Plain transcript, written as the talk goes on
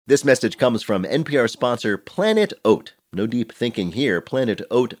This message comes from NPR sponsor Planet Oat. No deep thinking here. Planet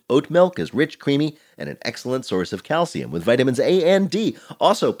Oat oat milk is rich, creamy, and an excellent source of calcium with vitamins A and D.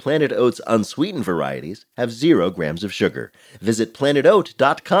 Also, Planet Oat's unsweetened varieties have 0 grams of sugar. Visit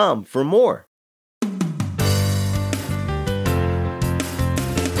planetoat.com for more.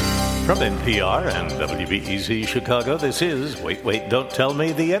 From NPR and WBEZ Chicago, this is Wait, Wait, Don't Tell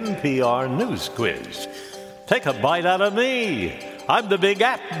Me, the NPR News Quiz. Take a bite out of me. I'm the Big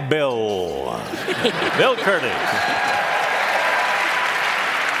App Bill. Bill Curtis.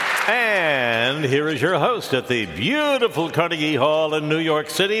 And here is your host at the beautiful Carnegie Hall in New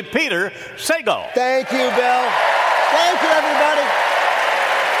York City, Peter Sagal. Thank you, Bill. Thank you, everybody.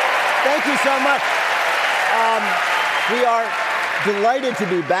 Thank you so much. We are delighted to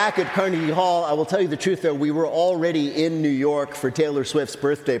be back at Carnegie Hall. I will tell you the truth, though. We were already in New York for Taylor Swift's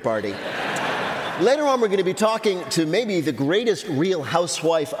birthday party. Later on, we're going to be talking to maybe the greatest real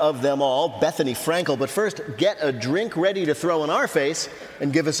housewife of them all, Bethenny Frankel. But first, get a drink ready to throw in our face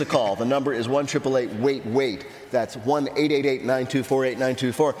and give us a call. The number is 1-888-WAIT-WAIT. That's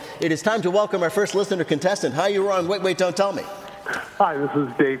 1-888-924-8924. It is time to welcome our first listener contestant. Hi, you're on Wait, Wait, Don't Tell Me. Hi, this is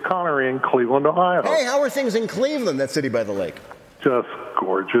Dave Connery in Cleveland, Ohio. Hey, how are things in Cleveland, that city by the lake? Just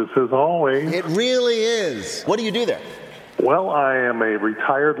gorgeous as always. It really is. What do you do there? Well, I am a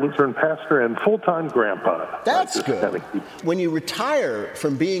retired Lutheran pastor and full-time grandpa. That's good. When you retire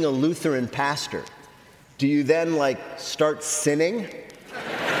from being a Lutheran pastor, do you then, start sinning?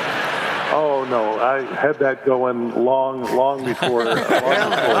 Oh, no. I had that going long before.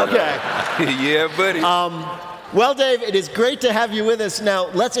 Okay. Yeah, buddy. Well, Dave, it is great to have you with us. Now,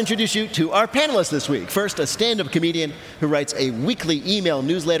 let's introduce you to our panelists this week. First, a stand-up comedian who writes a weekly email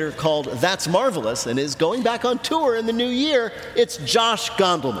newsletter called That's Marvelous and is going back on tour in the new year. It's Josh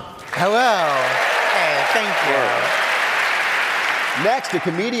Gondelman. Hello. Hey, thank you. Next, a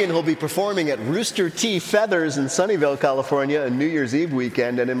comedian who'll be performing at Rooster T. Feathers in Sunnyvale, California, on New Year's Eve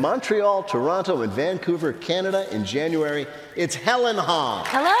weekend, and in Montreal, Toronto, and Vancouver, Canada in January. It's Helen Hahn.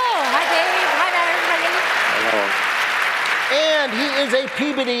 Hello. Hi, Dave. Hi, everybody. And he is a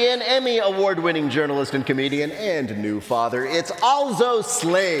Peabody and Emmy award-winning journalist and comedian and new father. It's Alzo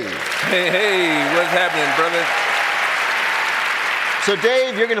Slade. Hey, what's happening, brother? So,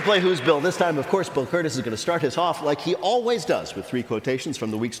 Dave, you're going to play Who's Bill. This time, of course, Bill Curtis is going to start us off like he always does with 3 quotations from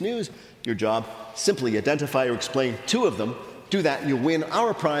the week's news. Your job, simply identify or explain 2 of them. Do that, you'll win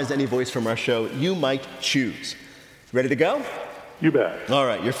our prize, any voice from our show you might choose. Ready to go? You bet. All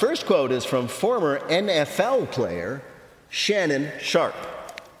right, your first quote is from former NFL player Shannon Sharpe.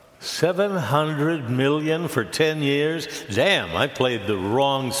 $700 million for 10 years? Damn, I played the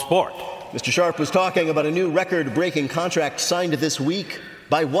wrong sport. Mr. Sharpe was talking about a new record-breaking contract signed this week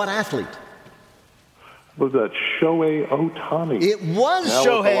by what athlete? Was that Shohei Ohtani? It was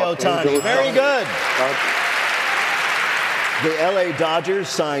Shohei Ohtani. Very good. The LA Dodgers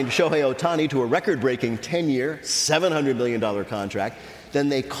signed Shohei Ohtani to a record-breaking 10-year, $700 million contract. Then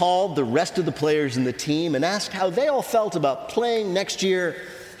they called the rest of the players in the team and asked how they all felt about playing next year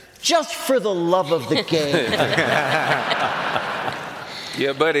just for the love of the game.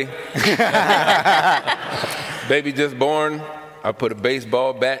 Yeah, buddy. Baby just born. I put a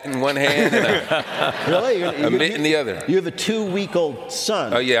baseball bat in one hand and a mitt in the other. You have a 2-week-old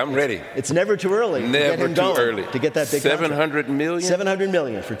son. Oh, yeah, I'm ready. It's never too early Never to get him too going, early. to get that big $700 million? $700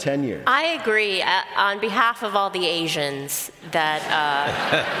 million for 10 years. I agree. On behalf of all the Asians, that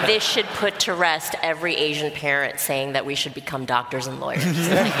this should put to rest every Asian parent saying that we should become doctors and lawyers. Full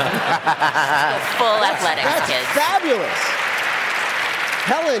athletics, That's kids. Fabulous.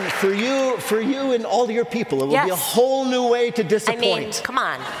 Helen, for you and all your people, it will be a whole new way to disappoint. I mean, come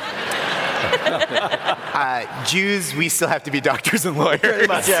on. Jews, we still have to be doctors and lawyers. Pretty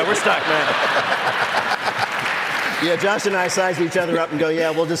much, yeah, we're stuck, man. Yeah, Josh and I size each other up and go,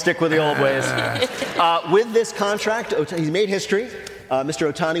 yeah, we'll just stick with the old ways. With this contract, he's made history.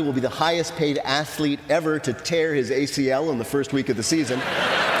 Mr. Ohtani will be the highest paid athlete ever to tear his ACL in the first week of the season.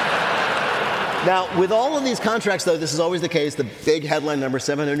 Now, with all of these contracts, though, this is always the case, the big headline number,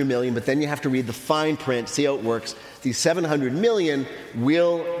 $700 million, but then you have to read the fine print, see how it works. These $700 million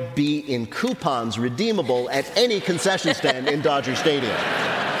will be in coupons redeemable at any concession stand in Dodger Stadium.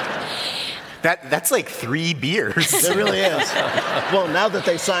 That's like 3 beers. It really is. Well, now that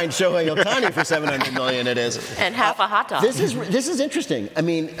they signed Shohei Ohtani for $700 million, it is. And half a hot dog. This is interesting. I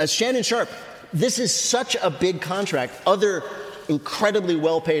mean, Shannon Sharpe, this is such a big contract. Other incredibly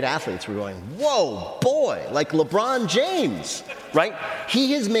well-paid athletes were going, whoa, boy, like LeBron James, right?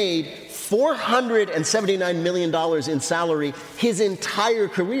 He has made $479 million in salary his entire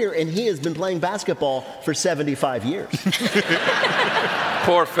career, and he has been playing basketball for 75 years.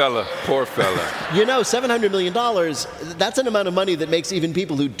 Poor fella, poor fella. You know, $700 million, that's an amount of money that makes even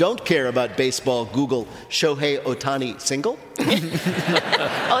people who don't care about baseball Google Shohei Ohtani single.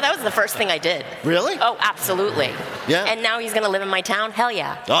 Oh, that was the first thing I did. Really? Oh, absolutely. Yeah. And now he's going to live in my town? Hell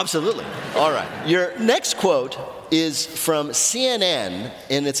yeah. Absolutely. All right. Your next quote is from CNN,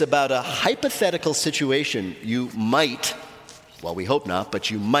 and it's about a hypothetical situation you might, well, we hope not,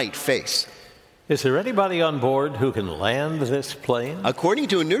 but you might face. Is there anybody on board who can land this plane? According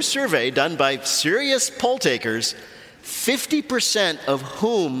to a new survey done by serious poll takers, 50% of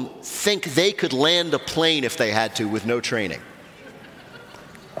whom think they could land a plane if they had to with no training.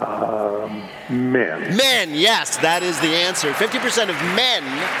 Men. Men, yes, that is the answer. 50% of men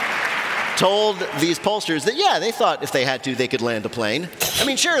told these pollsters that, yeah, they thought if they had to, they could land a plane. I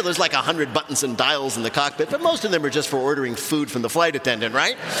mean, sure, there's like 100 buttons and dials in the cockpit, but most of them are just for ordering food from the flight attendant,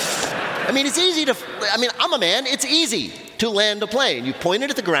 right? I mean, it's easy to, I'm a man, it's easy to land a plane. You point it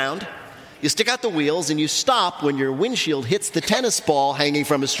at the ground, you stick out the wheels, and you stop when your windshield hits the tennis ball hanging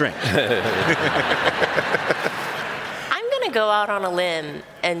from a string. I'm going to go out on a limb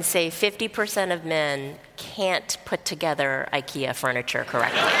and say 50% of men can't put together IKEA furniture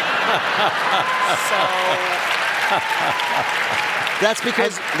correctly. That's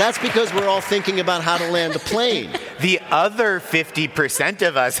because we're all thinking about how to land a plane. The other 50%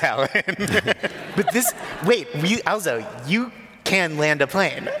 of us, Helen. But Alzo, you can land a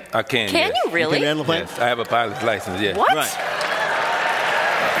plane. I can. Can yes. you really? You can land a plane? Yes, I have a pilot's license, yes. What? Right.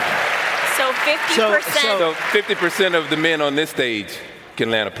 So 50%. So 50% of the men on this stage can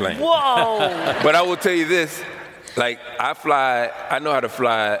land a plane. Whoa. But I will tell you this, like I know how to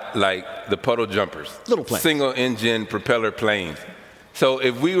fly like the puddle jumpers. Little planes. Single engine propeller planes. So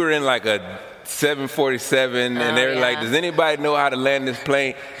if we were in like a 747 and they're like, does anybody know how to land this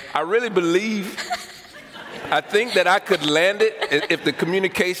plane? I really I think that I could land it if the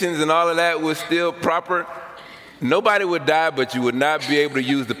communications and all of that was still proper. Nobody would die, but you would not be able to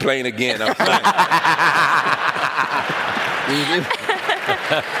use the plane again.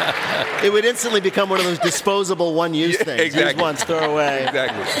 It would instantly become one of those disposable one-use things. Exactly. Use once, throw away.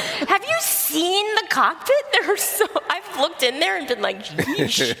 Exactly. Have you seen the cockpit? I've looked in there and been like,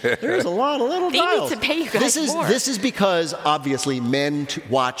 yeesh. There's a lot of little dials. They need to pay you guys more. This is because, obviously, men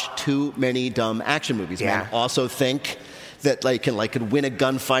watch too many dumb action movies. Yeah. Men also think that could win a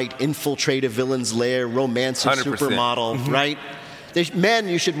gunfight, infiltrate a villain's lair, romance a 100%. supermodel, right? Men,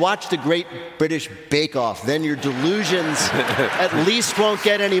 you should watch the Great British Bake Off. Then your delusions at least won't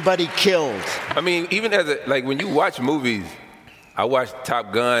get anybody killed. I mean, even when you watch movies, I watched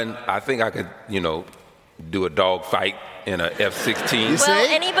Top Gun. I think I could, do a dog fight in a F-16. Well,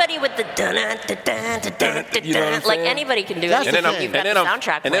 anybody with the like anybody can do it.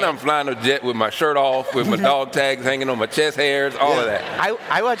 And then I'm flying a jet with my shirt off, with my dog tags hanging on my chest hairs, all of that.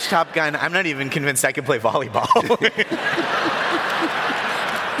 I watched Top Gun. I'm not even convinced I can play volleyball.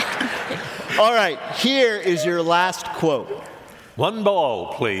 All right, here is your last quote. One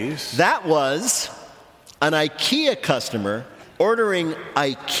below, please. That was an IKEA customer ordering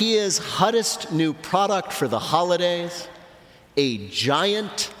IKEA's hottest new product for the holidays, a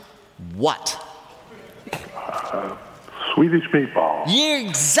giant what? Swedish meatball. You're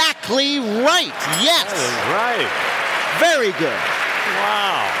exactly right. Yes. That is right. Very good.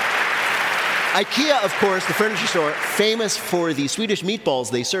 Wow. IKEA, of course, the furniture store, famous for the Swedish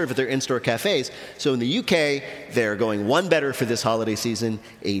meatballs they serve at their in-store cafes. So in the UK, they're going one better for this holiday season,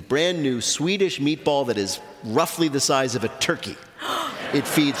 a brand new Swedish meatball that is roughly the size of a turkey. It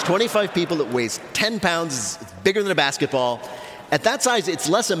feeds 25 people. It weighs 10 pounds. It's bigger than a basketball. At that size, it's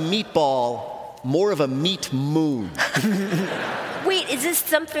less a meatball, more of a meat moon. Wait, is this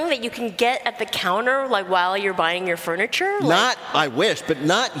something that you can get at the counter, while you're buying your furniture? I wish, but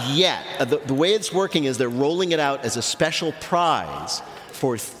not yet. The way it's working is they're rolling it out as a special prize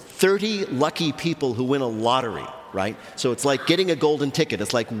for 30 lucky people who win a lottery, right? So it's like getting a golden ticket.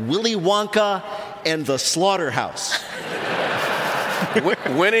 It's like Willy Wonka and the Slaughterhouse.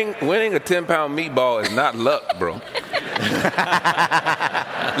 Winning a 10-pound meatball is not luck, bro.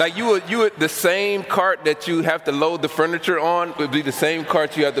 You would the same cart that you have to load the furniture on would be the same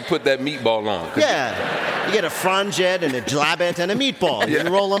cart you have to put that meatball on. Yeah, you get a frangette and a glabet and a meatball. You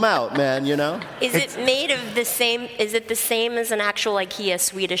can roll them out, man. Is it made of the same? Is it the same as an actual IKEA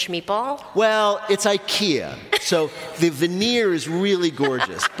Swedish meatball? Well, it's IKEA, so the veneer is really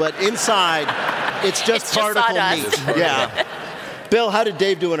gorgeous, but inside it's just particle meat. Yeah. Bill, how did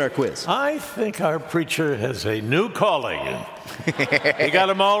Dave do in our quiz? I think our preacher has a new calling. He got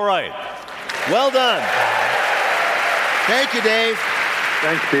them all right. Well done. Thank you, Dave.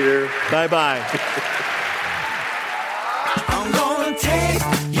 Thanks, Peter. Bye-bye. I'm gonna take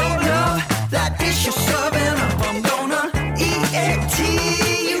your love, that dish you're serving up. I'm gonna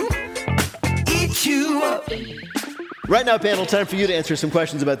eat you up. Right now, panel, time for you to answer some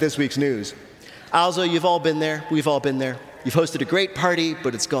questions about this week's news. Alzo, you've all been there. We've all been there. You've hosted a great party,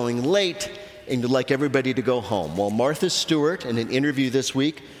 but it's going late, and you'd like everybody to go home. Well, Martha Stewart, in an interview this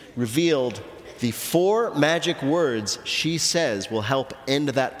week, revealed the 4 magic words she says will help end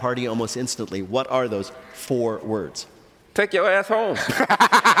that party almost instantly. What are those 4 words? Take your ass home.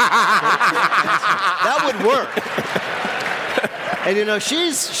 That would work. And you know,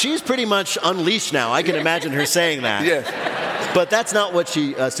 she's pretty much unleashed now. I can imagine her saying that. Yes. But that's not what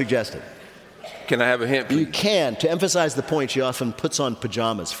she suggested. Can I have a hint, please? You can. To emphasize the point, she often puts on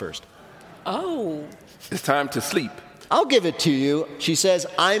pajamas first. Oh. It's time to sleep. I'll give it to you. She says,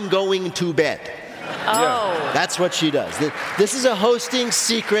 I'm going to bed. Oh. That's what she does. This is a hosting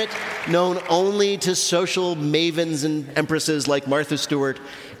secret known only to social mavens and empresses like Martha Stewart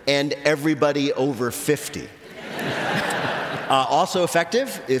and everybody over 50. Also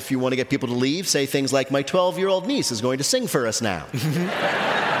effective, if you want to get people to leave, say things like, my 12-year-old niece is going to sing for us now.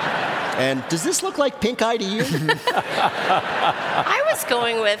 And does this look like pink eye to you? I was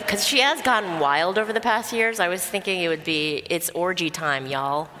going with, because she has gotten wild over the past years, I was thinking it would be, it's orgy time,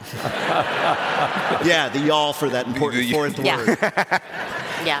 y'all. Yeah, the y'all for that important 4th word.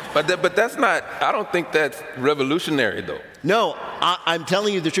 Yeah. But that's not, I don't think that's revolutionary, though. No, I'm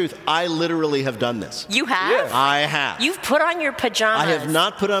telling you the truth. I literally have done this. You have? Yes. I have. You've put on your pajamas. I have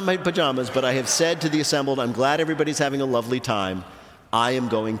not put on my pajamas, but I have said to the assembled, I'm glad everybody's having a lovely time. I am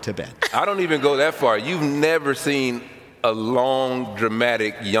going to bed. I don't even go that far. You've never seen a long,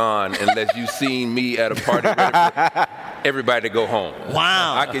 dramatic yawn unless you've seen me at a party ready for everybody to go home.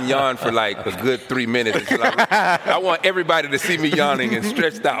 Wow. I can yawn for like a good 3 minutes. Until I want everybody to see me yawning and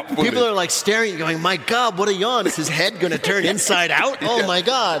stretched out fully. People are like staring, going, my God, what a yawn. Is his head going to turn inside out? Oh, my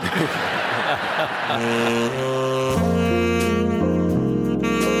God.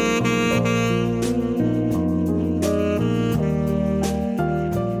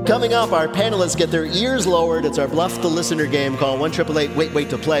 Coming up, our panelists get their ears lowered. It's our Bluff the Listener game. Call 1-888-WAIT-WAIT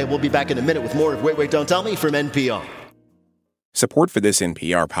to play. We'll be back in a minute with more of Wait, Wait, Don't Tell Me from NPR. Support for this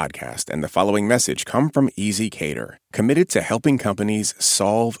NPR podcast and the following message come from Easy Cater, committed to helping companies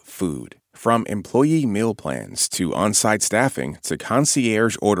solve food. From employee meal plans to on-site staffing to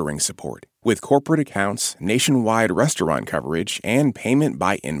concierge ordering support. With corporate accounts, nationwide restaurant coverage, and payment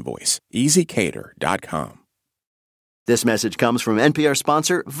by invoice. EasyCater.com. This message comes from NPR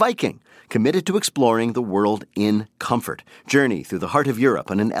sponsor Viking, committed to exploring the world in comfort. Journey through the heart of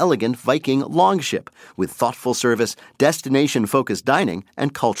Europe on an elegant Viking longship with thoughtful service, destination-focused dining,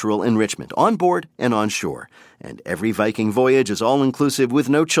 and cultural enrichment on board and on shore. And every Viking voyage is all-inclusive with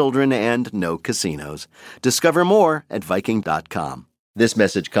no children and no casinos. Discover more at Viking.com. This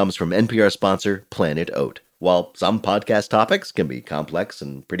message comes from NPR sponsor Planet Oat. While some podcast topics can be complex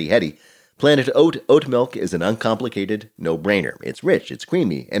and pretty heady, Planet Oat oat milk is an uncomplicated no-brainer. It's rich, it's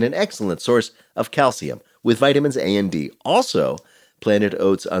creamy, and an excellent source of calcium with vitamins A and D. Also, Planet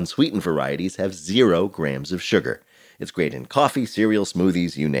Oat's unsweetened varieties have 0 grams of sugar. It's great in coffee, cereal,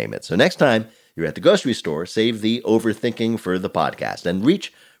 smoothies, you name it. So next time you're at the grocery store, save the overthinking for the podcast and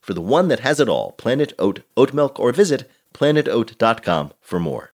reach for the one that has it all, Planet Oat oat milk, or visit planetoat.com for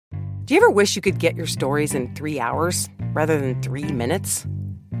more. Do you ever wish you could get your stories in 3 hours rather than 3 minutes?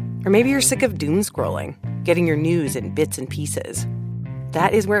 Or maybe you're sick of doom scrolling, getting your news in bits and pieces.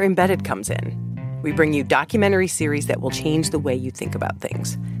 That is where Embedded comes in. We bring you documentary series that will change the way you think about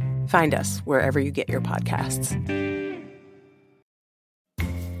things. Find us wherever you get your podcasts.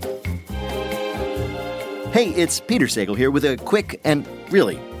 Hey, it's Peter Sagal here with a quick and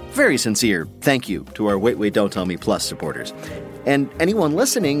really very sincere thank you to our Wait, Wait, Don't Tell Me Plus supporters. And anyone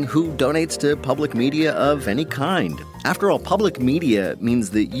listening who donates to public media of any kind. After all, public media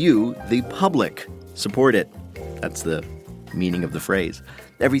means that you, the public, support it. That's the meaning of the phrase.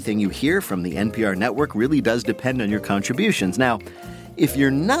 Everything you hear from the NPR network really does depend on your contributions. Now, if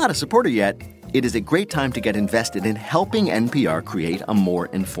you're not a supporter yet, it is a great time to get invested in helping NPR create a more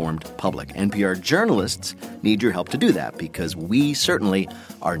informed public. NPR journalists need your help to do that because we certainly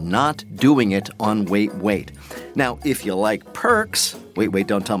are not doing it on Wait, Wait. Now, if you like perks, Wait, Wait,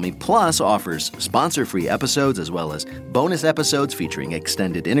 Don't Tell Me Plus offers sponsor-free episodes as well as bonus episodes featuring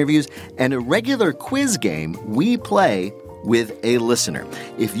extended interviews and a regular quiz game we play with a listener.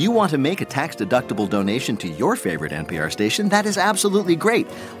 If you want to make a tax-deductible donation to your favorite NPR station, that is absolutely great.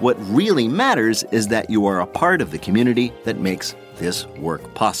 What really matters is that you are a part of the community that makes this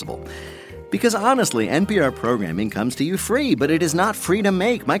work possible. Because honestly, NPR programming comes to you free, but it is not free to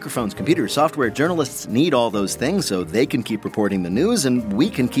make. Microphones, computers, software, journalists need all those things so they can keep reporting the news and we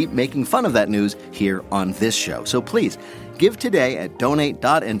can keep making fun of that news here on this show. So please, give today at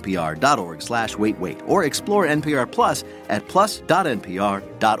donate.npr.org/waitwait or explore NPR Plus at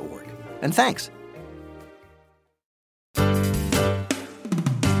plus.npr.org. And thanks.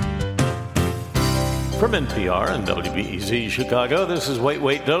 From NPR and WWDTM Chicago, this is Wait,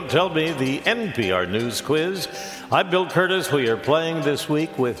 Wait, Don't Tell Me, the NPR News Quiz. I'm Bill Curtis. We are playing this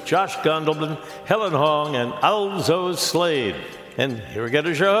week with Josh Gondelman, Helen Hong, and Alzo Slade. And here we go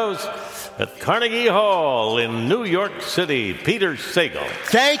to show host at Carnegie Hall in New York City, Peter Sagal.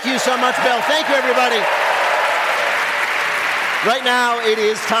 Thank you so much, Bill. Thank you, everybody. Right now, it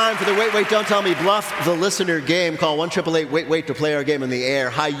is time for the Wait, Wait, Don't Tell Me Bluff the Listener game. Call 1-888-WAIT-WAIT to play our game in the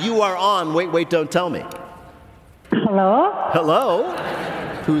air. Hi, you are on Wait, Wait, Don't Tell Me. Hello? Hello?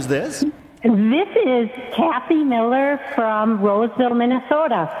 Who's this? This is Kathy Miller from Roseville,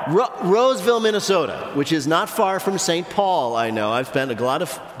 Minnesota. Roseville, Minnesota, which is not far from St. Paul, I know. I've spent a lot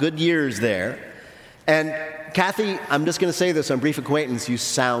of good years there. And Kathy, I'm just going to say this on brief acquaintance, you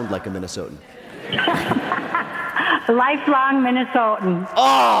sound like a Minnesotan. Lifelong Minnesotan.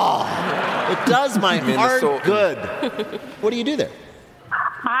 Oh, it does my heart good. What do you do there?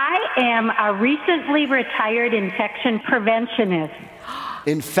 I am a recently retired infection preventionist.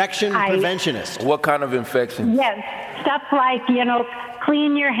 Infection preventionist. What kind of infection? Yes, stuff like,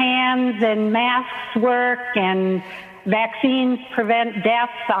 clean your hands and masks work and vaccines prevent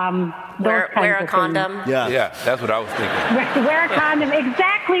deaths. Wear a condom. Yeah, that's what I was thinking. Wear a condom.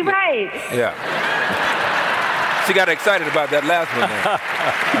 Exactly right. Yeah. She got excited about that last one there.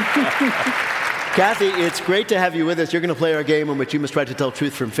 Kathy, it's great to have you with us. You're going to play our game in which you must try to tell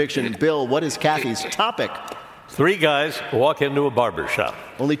truth from fiction. Bill, what is Kathy's topic? 3 guys walk into a barber shop.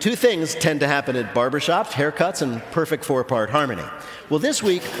 Only 2 things tend to happen at barbershops: haircuts and perfect 4-part harmony. Well, this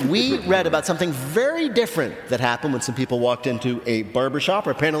week, we read about something very different that happened when some people walked into a barbershop.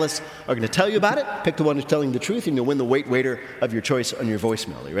 Our panelists are going to tell you about it. Pick the one who's telling the truth, and you'll win the Wait Waiter of your choice on your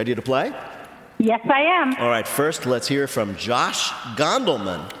voicemail. Are you ready to play? Yes, I am. All right, first, let's hear from Josh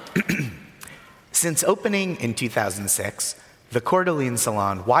Gondelman. Since opening in 2006, the Coeur d'Alene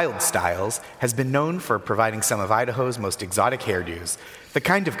salon Wild Styles has been known for providing some of Idaho's most exotic hairdos, the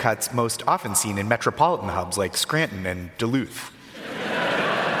kind of cuts most often seen in metropolitan hubs like Scranton and Duluth.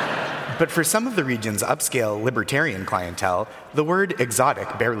 But for some of the region's upscale libertarian clientele, the word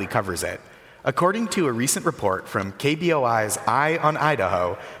exotic barely covers it. According to a recent report from KBOI's Eye on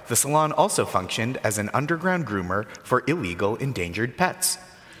Idaho, the salon also functioned as an underground groomer for illegal endangered pets.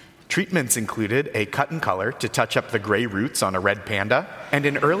 Treatments included a cut and color to touch up the gray roots on a red panda, and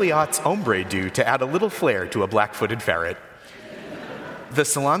an early aughts ombre do to add a little flair to a black-footed ferret. The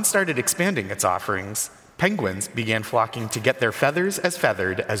salon started expanding its offerings. Penguins began flocking to get their feathers as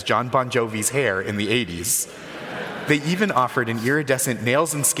feathered as John Bon Jovi's hair in the 80s. They even offered an iridescent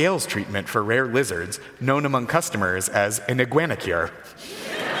nails and scales treatment for rare lizards, known among customers as an iguanacure.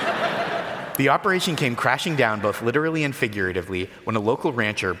 The operation came crashing down both literally and figuratively when a local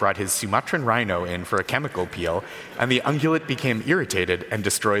rancher brought his Sumatran rhino in for a chemical peel, and the ungulate became irritated and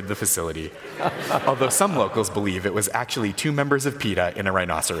destroyed the facility. Although some locals believe it was actually 2 members of PETA in a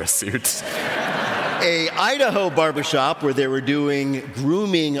rhinoceros suit. A Idaho barbershop where they were doing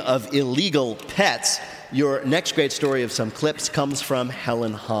grooming of illegal pets. Your next great story of some clips comes from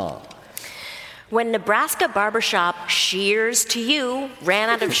Helen Hong. When Nebraska barbershop Shears to You ran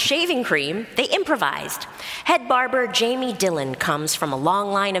out of shaving cream, they improvised. Head barber Jamie Dillon comes from a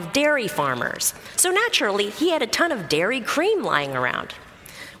long line of dairy farmers, so naturally he had a ton of dairy cream lying around.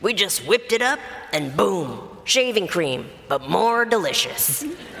 We just whipped it up and boom, shaving cream, but more delicious.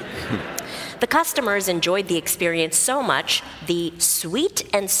 The customers enjoyed the experience so much, the sweet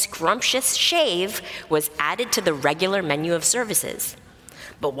and scrumptious shave was added to the regular menu of services.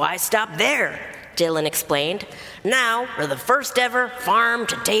 But why stop there? Dillon explained. Now we're the first ever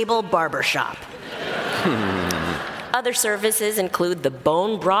farm-to-table barbershop. Other services include the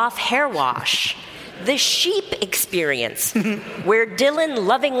bone broth hair wash, the sheep experience, where Dillon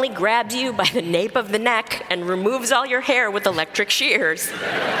lovingly grabs you by the nape of the neck and removes all your hair with electric shears.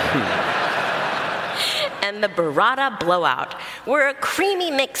 And the burrata blowout, where a creamy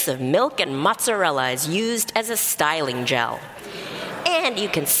mix of milk and mozzarella is used as a styling gel. And you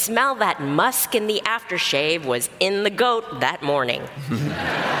can smell that musk in the aftershave was in the goat that morning.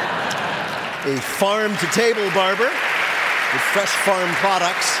 A farm-to-table barber. with fresh farm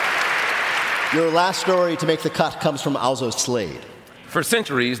products. Your last story to make the cut comes from Alzo Slade. For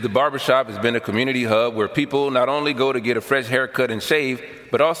centuries, the barbershop has been a community hub where people not only go to get a fresh haircut and shave,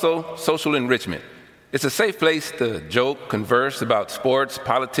 but also social enrichment. It's a safe place to joke, converse about sports,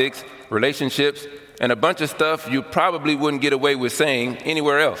 politics, relationships, and a bunch of stuff you probably wouldn't get away with saying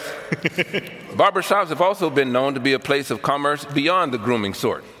anywhere else. Barbershops have also been known to be a place of commerce beyond the grooming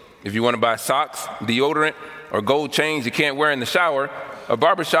sort. If you want to buy socks, deodorant, or gold chains you can't wear in the shower, a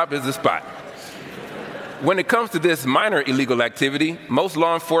barbershop is the spot. When it comes to this minor illegal activity, most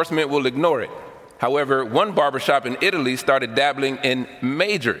law enforcement will ignore it. However, one barbershop in Italy started dabbling in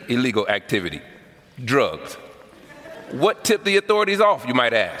major illegal activity, drugs. What tipped the authorities off, you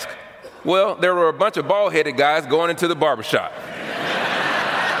might ask? Well, there were a bunch of bald-headed guys going into the barbershop.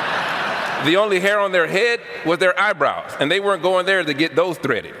 The only hair on their head was their eyebrows, and they weren't going there to get those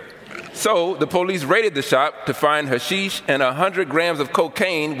threaded. So the police raided the shop to find hashish and 100 grams of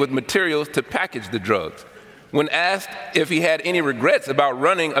cocaine with materials to package the drugs. When asked if he had any regrets about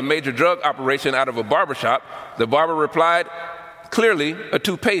running a major drug operation out of a barbershop, the barber replied, clearly, a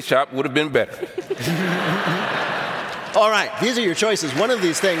toupee shop would have been better. All right, these are your choices. One of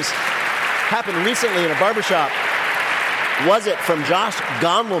these things happened recently in a barbershop. Was it from Josh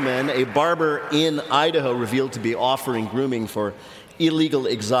Gondelman, a barber in Idaho, revealed to be offering grooming for illegal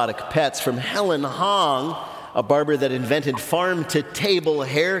exotic pets? From Helen Hong, a barber that invented farm-to-table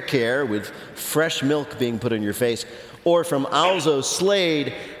hair care with fresh milk being put on your face? Or from Alzo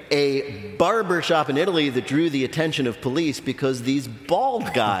Slade, a barber shop in Italy that drew the attention of police because these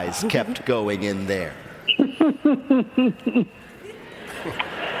bald guys kept going in there?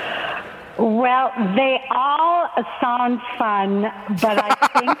 Well, they all sound fun, but I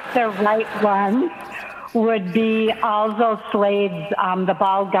think the right one would be Alzo Slade's the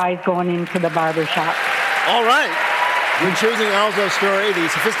bald guys going into the barbershop. All right. When choosing Alzo's story, the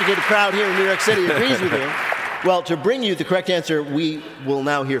sophisticated crowd here in New York City agrees with you. Well, to bring you the correct answer, we will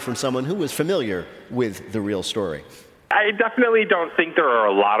now hear from someone who was familiar with the real story. I definitely don't think there are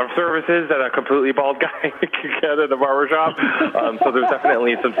a lot of services that a completely bald guy can get at a barbershop, so there's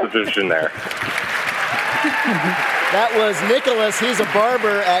definitely some suspicion there. That was Nicholas. He's a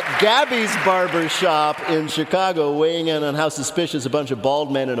barber at Gabby's Barber Shop in Chicago, weighing in on how suspicious a bunch of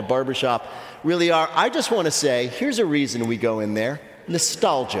bald men in a barbershop really are. I just want to say, here's a reason we go in there: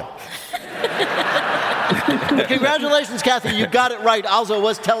 nostalgia. Congratulations, Kathy. You got it right. Alzo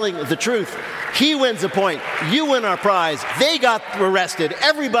was telling the truth. He wins a point. You win our prize. They got arrested.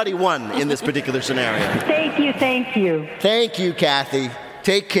 Everybody won in this particular scenario. Thank you, thank you. Thank you, Kathy.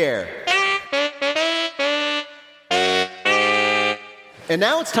 Take care. And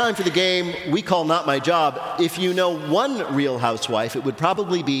now it's time for the game we call Not My Job. If you know one real housewife, it would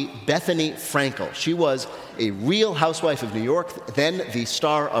probably be Bethenny Frankel. She was a real housewife of New York, then the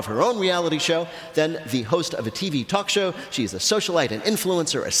star of her own reality show, then the host of a TV talk show. She's a socialite, an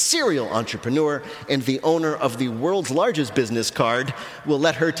influencer, a serial entrepreneur, and the owner of the world's largest business card. We'll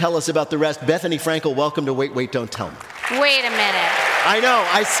let her tell us about the rest. Bethenny Frankel, welcome to Wait, Wait, Don't Tell Me. Wait a minute. I know,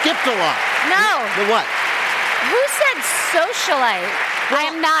 I skipped a lot. No. The what? Who said socialite? Well, I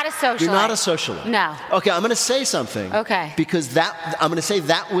am not a socialite. You're not a socialite? No. Okay, I'm going to say something. Okay. Because I'm going to say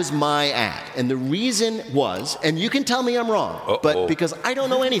that was my ad. And the reason was, and you can tell me I'm wrong, but because I don't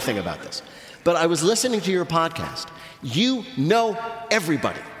know anything about this, but I was listening to your podcast. You know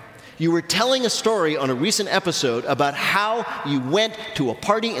everybody. You were telling a story on a recent episode about how you went to a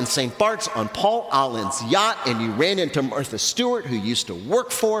party in St. Bart's on Paul Allen's yacht and you ran into Martha Stewart, who you used to work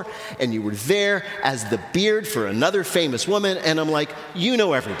for, and you were there as the beard for another famous woman. And I'm like, you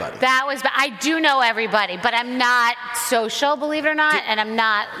know everybody. I do know everybody, but I'm not social, believe it or not, and I'm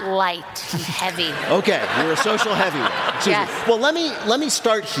not light. I'm heavy. Okay, you're a social heavyweight. Yes. Well, let me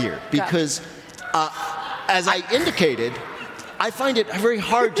start here because as I indicated, I find it very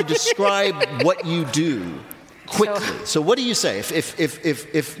hard to describe what you do quickly. So what do you say?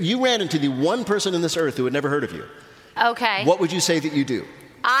 If you ran into the one person on this earth who had never heard of you, okay, what would you say that you do?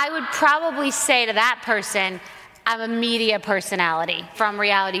 I would probably say to that person, I'm a media personality from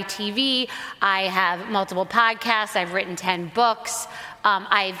reality TV. I have multiple podcasts. I've written 10 books.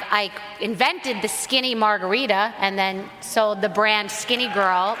 I invented the skinny margarita and then sold the brand Skinny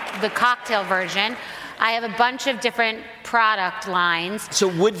Girl, the cocktail version. I have a bunch of different product lines. So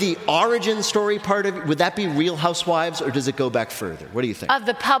would the origin story part of it, would that be Real Housewives, or does it go back further? What do you think? Of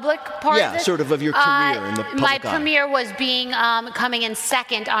the public part of it? Yeah, sort of your career in the public My eye. premiere was coming in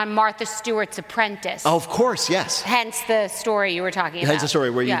second on Martha Stewart's Apprentice. Oh, of course, yes. Hence the story you were talking about. Hence the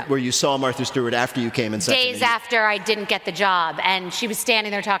story where you saw Martha Stewart after you came in second. Days after I didn't get the job, and she was standing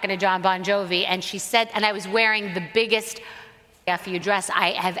there talking to John Bon Jovi, and she said, and I was wearing the biggest FU dress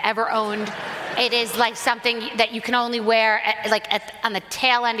I have ever owned. It is like something that you can only wear on the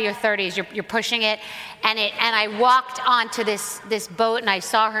tail end of your 30s. You're pushing it, and I walked onto this boat, and I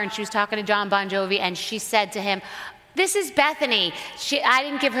saw her, and she was talking to John Bon Jovi, and she said to him, "This is Bethenny. I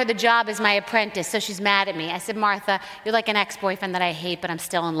didn't give her the job as my apprentice, so she's mad at me." I said, "Martha, you're like an ex-boyfriend that I hate, but I'm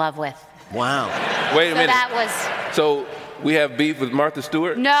still in love with." Wow. Wait a minute. That was. So we have beef with Martha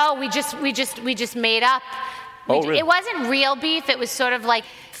Stewart? No, we just made up. Really? It wasn't real beef. It was sort of like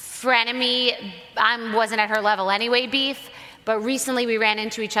frenemy. I wasn't at her level anyway beef. But recently we ran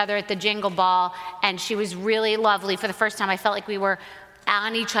into each other at the Jingle Ball, and she was really lovely. For the first time, I felt like we were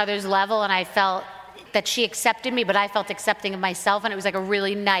on each other's level, and I felt that she accepted me, but I felt accepting of myself, and it was like a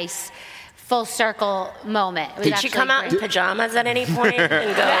really nice full circle moment. Did she come out in pajamas at any point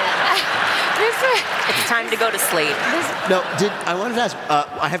and go, "It's time to go to sleep"? No, I wanted to ask,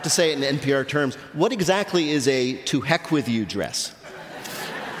 I have to say it in NPR terms, what exactly is a to heck with you dress?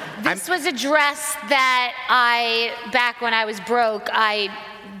 This was a dress that back when I was broke, I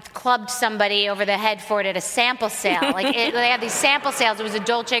clubbed somebody over the head for it at a sample sale. They had these sample sales. It was a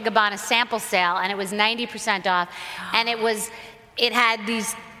Dolce & Gabbana sample sale, and it was 90% off. And it had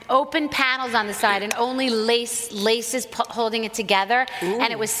these open panels on the side and only laces holding it together. Ooh.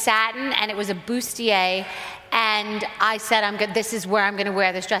 And it was satin, and it was a bustier. And I said, this is where I'm going to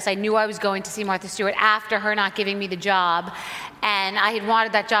wear this dress. I knew I was going to see Martha Stewart after her not giving me the job. And I had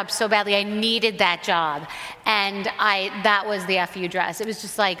wanted that job so badly. I needed that job. And that was the FU dress. It was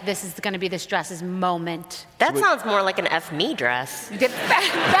just like, this is going to be this dress's moment. That sounds more like an F me dress. That's so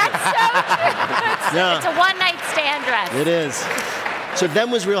true. Yeah. It's a one-night stand dress. It is. So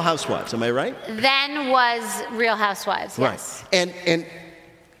then was Real Housewives, am I right? Then was Real Housewives, yes. Right. And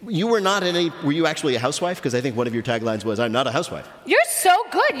you were not were you actually a housewife? Because I think one of your taglines was, "I'm not a housewife." You're so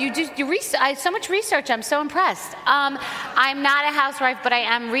good. I so much research. I'm so impressed. I'm not a housewife, but I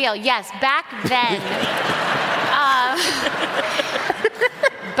am real. Yes, back then.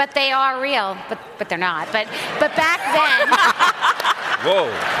 But they are real, but they're not. But back then. Whoa.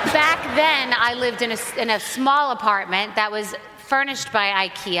 Back then, I lived in a small apartment that was furnished by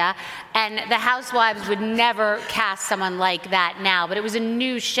IKEA, and the Housewives would never cast someone like that now, but it was a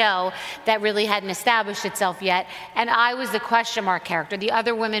new show that really hadn't established itself yet, and I was the question mark character. The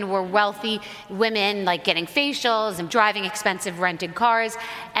other women were wealthy women, like getting facials and driving expensive rented cars,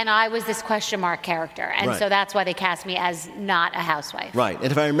 and I was this question mark character, and so that's why they cast me as not a housewife. Right,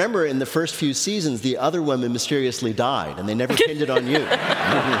 and if I remember, in the first few seasons, the other women mysteriously died, and they never pinned it on you.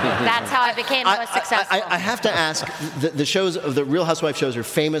 That's how I became the most successful. I have to ask, the shows of the Real Housewife shows are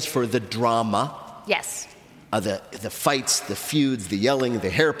famous for the drama. Yes. The fights, the feuds, the yelling,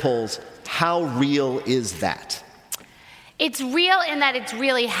 the hair pulls. How real is that? It's real in that it's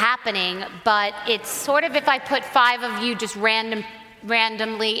really happening, but it's sort of if I put 5 of you just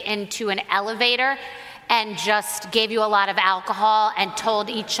randomly into an elevator and just gave you a lot of alcohol and told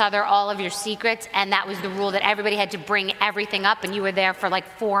each other all of your secrets, and that was the rule, that everybody had to bring everything up, and you were there for like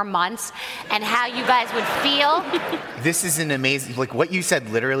 4 months, and how you guys would feel. This is an amazing, what you said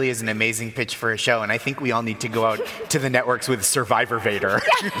literally is an amazing pitch for a show, and I think we all need to go out to the networks with Survivor Vader.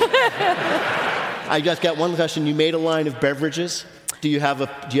 I just got one question. You made a line of beverages. Do you have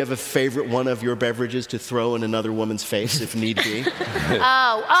a favorite one of your beverages to throw in another woman's face if need be?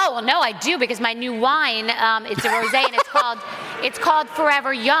 Well, no, I do, because my new wine, it's a rosé, and it's called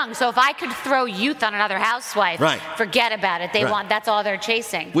Forever Young. So if I could throw youth on another housewife, forget about it. That's all they're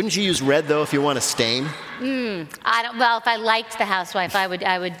chasing. Wouldn't you use red though if you want to stain? I don't. Well, if I liked the housewife, I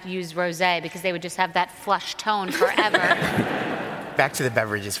would use rosé, because they would just have that flush tone forever. Back to the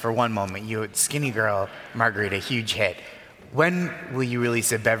beverages for one moment. You, Skinny Girl Margarita, huge hit. When will you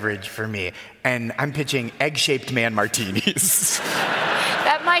release a beverage for me? And I'm pitching egg-shaped man martinis.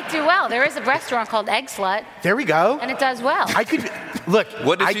 That might do well. There is a restaurant called Egg Slut. There we go. And it does well. I could, look.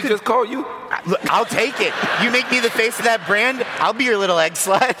 What did she just call you? Look, I'll take it. You make me the face of that brand, I'll be your little egg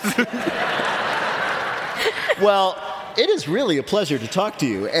slut. Well, it is really a pleasure to talk to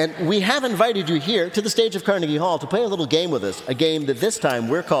you. And we have invited you here to the stage of Carnegie Hall to play a little game with us, a game that this time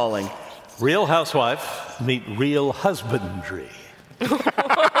we're calling Real Housewife Meet Real Husbandry.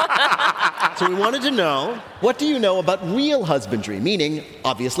 So we wanted to know, what do you know about real husbandry? Meaning,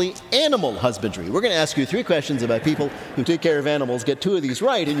 obviously, animal husbandry. We're going to ask you 3 questions about people who take care of animals. Get 2 of these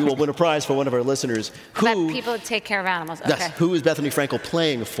right, and you will win a prize for one of our listeners. About people who take care of animals. Okay. Yes. Who is Bethenny Frankel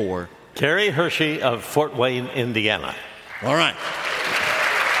playing for? Carrie Hershey of Fort Wayne, Indiana. All right.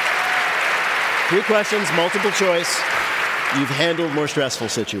 3 questions, multiple choice. You've handled more stressful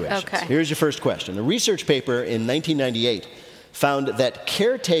situations. Okay. Here's your first question. A research paper in 1998 found that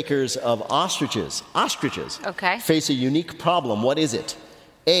caretakers of ostriches face a unique problem. What is it?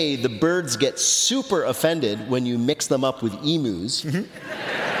 A, the birds get super offended when you mix them up with emus.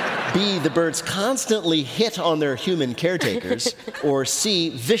 B, the birds constantly hit on their human caretakers. Or C,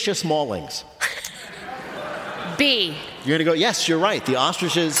 vicious maulings. B. You're going to go, yes, you're right. The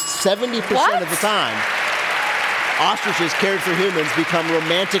ostriches, 70% of the time, ostriches cared for humans become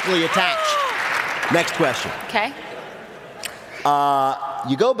romantically attached. Next question. Okay.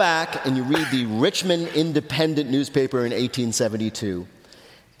 You go back and you read the Richmond Independent newspaper in 1872.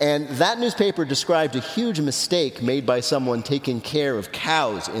 And that newspaper described a huge mistake made by someone taking care of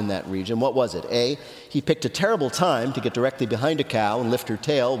cows in that region. What was it? A, he picked a terrible time to get directly behind a cow and lift her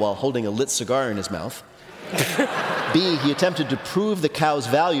tail while holding a lit cigar in his mouth. B, he attempted to prove the cow's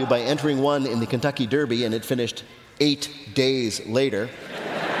value by entering one in the Kentucky Derby, and it finished 8 days later.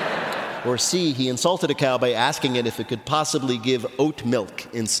 Or C, he insulted a cow by asking it if it could possibly give oat milk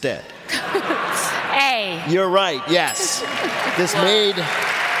instead. A. You're right, yes. This made...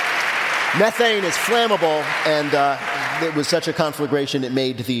 Methane is flammable, and it was such a conflagration it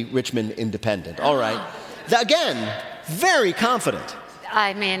made the Richmond Independent. All right. Again, very confident.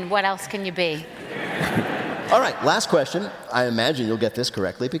 I mean, what else can you be? All right, last question. I imagine you'll get this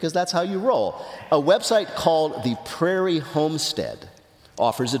correctly because that's how you roll. A website called the Prairie Homestead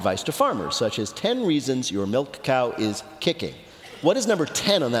offers advice to farmers, such as 10 reasons your milk cow is kicking. What is number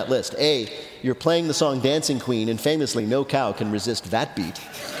 10 on that list? A, you're playing the song Dancing Queen, and famously no cow can resist that beat.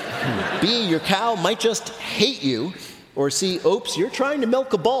 B, your cow might just hate you. Or C, oops, you're trying to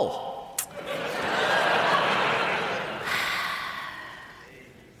milk a bull.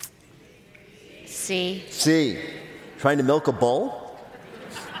 C. C, trying to milk a bull?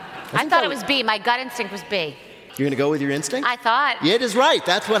 I thought it was B. My gut instinct was B. You're going to go with your instinct? I thought. Yeah, it is right.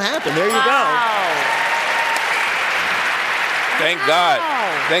 That's what happened. There you go. Thank God.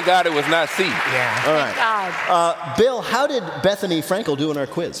 Thank God it was not C. Yeah. All right. Thank God. Bill, how did Bethenny Frankel do in our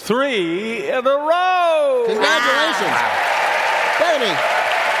quiz? 3 in a row. Congratulations. Bethenny.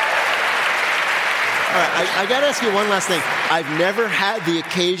 All right, I got to ask you one last thing. I've never had the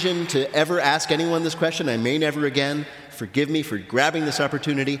occasion to ever ask anyone this question. I may never again. Forgive me for grabbing this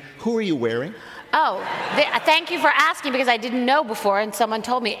opportunity. Who are you wearing? Oh, thank you for asking because I didn't know before and someone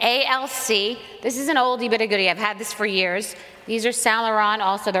told me. ALC. This is an oldie but a goodie. I've had this for years. These are Saint Laurent.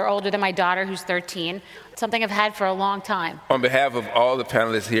 Also, they're older than my daughter who's 13. It's something I've had for a long time. On behalf of all the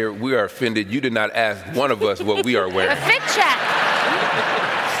panelists here, we are offended. You did not ask one of us what we are wearing. A fit check.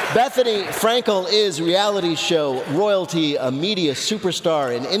 Bethenny Frankel is reality show royalty, a media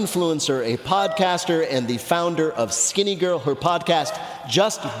superstar, an influencer, a podcaster, and the founder of Skinny Girl. Her podcast,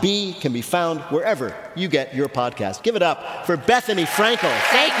 Just Be, can be found wherever you get your podcast. Give it up for Bethenny Frankel.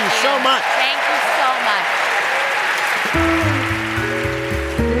 Thank you so much. Thank you so much.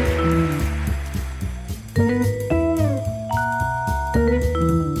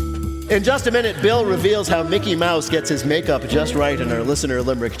 In just a minute, Bill reveals how Mickey Mouse gets his makeup just right in our Listener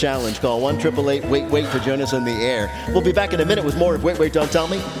Limerick Challenge. Call 1-888-WAIT-WAIT to join us on the air. We'll be back in a minute with more of Wait, Wait, Don't Tell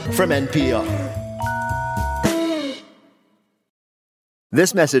Me from NPR.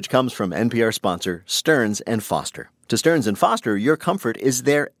 This message comes from NPR sponsor Stearns & Foster. To Stearns & Foster, your comfort is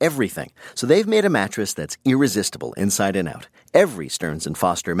their everything. So they've made a mattress that's irresistible inside and out. Every Stearns &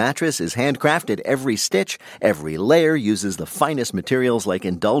 Foster mattress is handcrafted. Every stitch, every layer uses the finest materials like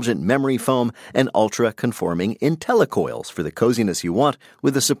indulgent memory foam and ultra-conforming IntelliCoils for the coziness you want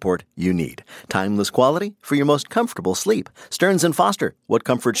with the support you need. Timeless quality for your most comfortable sleep. Stearns & Foster, what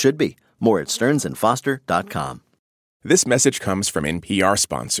comfort should be. More at stearnsandfoster.com. This message comes from NPR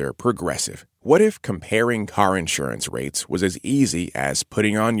sponsor Progressive. What if comparing car insurance rates was as easy as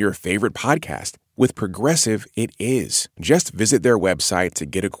putting on your favorite podcast? With Progressive, it is. Just visit their website to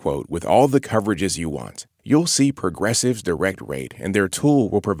get a quote with all the coverages you want. You'll see Progressive's direct rate, and their tool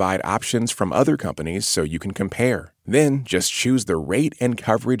will provide options from other companies so you can compare. Then just choose the rate and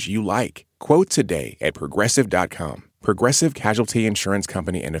coverage you like. Quote today at Progressive.com. Progressive Casualty Insurance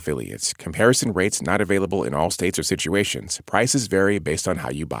Company and Affiliates. Comparison rates not available in all states or situations. Prices vary based on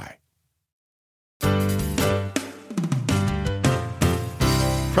how you buy.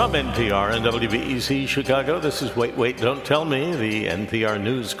 From NPR and WWDTM Chicago, this is Wait, Wait, Don't Tell Me, the NPR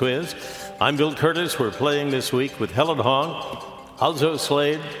News Quiz. I'm Bill Curtis. We're playing this week with Helen Hong, Alzo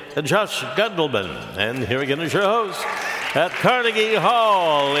Slade, and Josh Gundelman. And here again is your host at Carnegie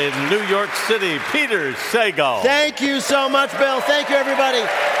Hall in New York City, Peter Sagal. Thank you so much, Bill. Thank you, everybody.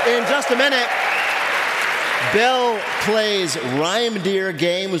 In just a minute, Bill plays Rhyme Deer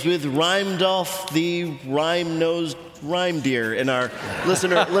Games with Rhymedolph, the rhyme-nosed rhyme deer in our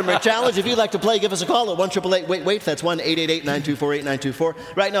listener limerick challenge. If you'd like to play, give us a call at 1-888-WAIT-WAIT. That's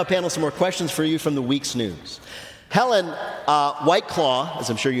 1-888-924-8924. Right now, panel, some more questions for you from the week's news. Helen, White Claw, as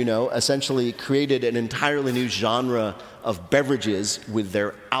I'm sure you know, essentially created an entirely new genre of beverages with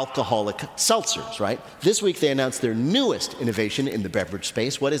their alcoholic seltzers, right? This week, they announced their newest innovation in the beverage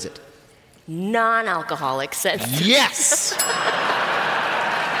space. What is it? Non-alcoholic seltzers. Yes!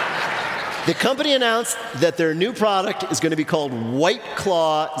 The company announced that their new product is going to be called White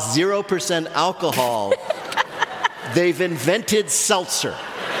Claw 0% alcohol. They've invented seltzer.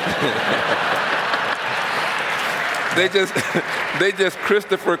 They just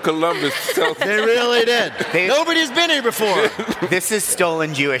Christopher Columbus seltzer. They really did. Nobody's been here before. This is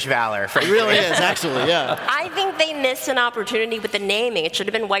stolen Jewish valor. It really is, actually, yeah. I think they missed an opportunity with the naming. It should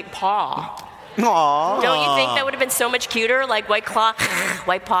have been White Paw. Aww. Don't you think that would have been so much cuter? Like White Claw,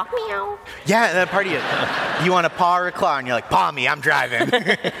 White Paw, meow. Yeah, that party, you want a paw or a claw? And you're like, paw me, I'm driving.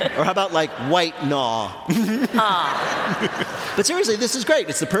 Or how about like White Gnaw? But seriously, this is great.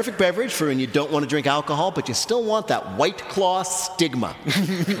 It's the perfect beverage for when you don't want to drink alcohol, but you still want that White Claw stigma.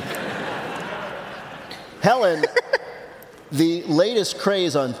 Helen, the latest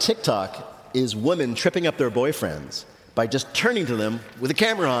craze on TikTok is women tripping up their boyfriends by just turning to them with a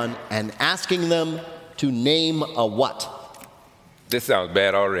camera on and asking them to name a what? This sounds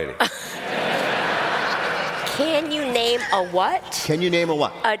bad already. Can you name a what? Can you name a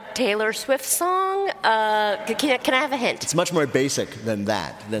what? A Taylor Swift song? Can I have a hint? It's much more basic than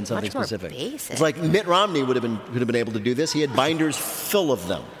that, than something much more specific. Basic. It's like Mitt Romney would have been able to do this. He had binders full of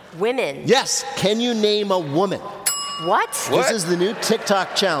them. Women. Yes. Can you name a woman? What? This is the new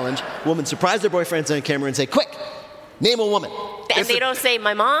TikTok challenge. Women surprise their boyfriends on camera and say, "Quick, name a woman." And they don't say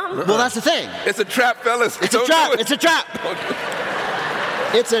my mom? Well, that's the thing. It's a trap, fellas. It's a trap. It's a trap.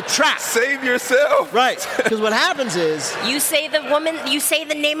 It's a trap. Save yourself. Right. Because what happens is you say the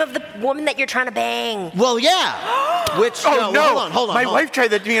name of the woman that you're trying to bang. Well, yeah. Which no. Hold on. My wife tried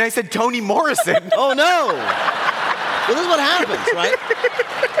that to me and I said Toni Morrison. Oh no. Well, this is what happens, right?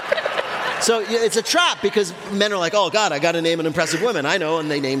 So it's a trap because men are like, "Oh God, I got to name an impressive woman I know,"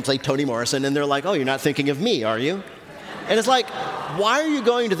 and they name like Toni Morrison, and they're like, "Oh, you're not thinking of me, are you?" And it's like, why are you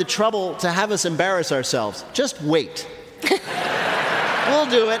going to the trouble to have us embarrass ourselves? Just wait. We'll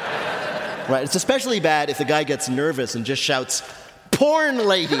do it. Right. It's especially bad if the guy gets nervous and just shouts, "Porn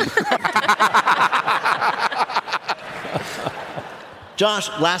lady." Josh,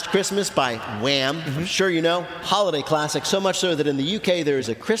 Last Christmas by Wham. I'm sure you know, holiday classic, so much so that in the UK there is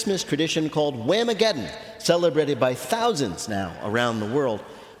a Christmas tradition called Whamageddon, celebrated by thousands now around the world,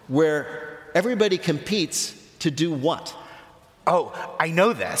 where everybody competes to do what? Oh, I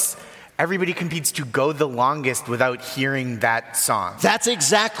know this. Everybody competes to go the longest without hearing that song. That's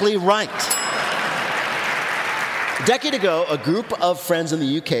exactly right. A decade ago, a group of friends in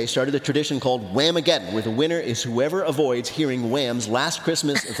the UK started a tradition called Whamageddon, where the winner is whoever avoids hearing Wham's Last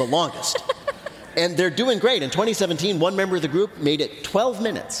Christmas the longest. And they're doing great. In 2017, one member of the group made it 12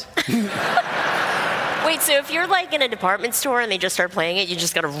 minutes. Wait, so if you're like in a department store and they just start playing it, you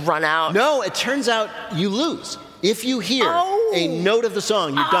just gotta run out? No, it turns out you lose. If you hear a note of the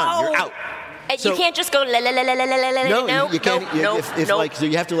song, you're done. You're out. So, you can't just go la la la la la la la. No, you can't. So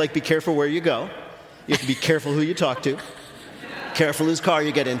you have to like be careful where you go. You have to be careful who you talk to. Careful whose car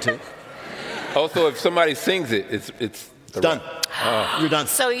you get into. Also, if somebody sings it, it's done. You're done.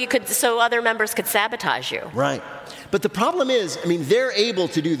 So other members could sabotage you. Right. But the problem is, I mean, they're able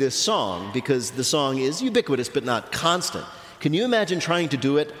to do this song because the song is ubiquitous but not constant. Can you imagine trying to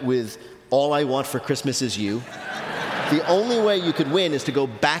do it with All I Want for Christmas Is You? The only way you could win is to go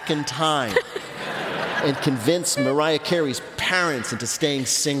back in time and convince Mariah Carey's parents into staying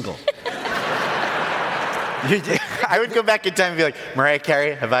single. I would go back in time and be like, "Mariah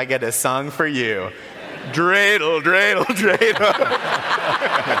Carey, have I got a song for you? Dreidel, dreidel, dreidel."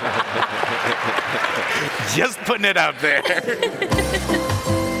 Just putting it out there.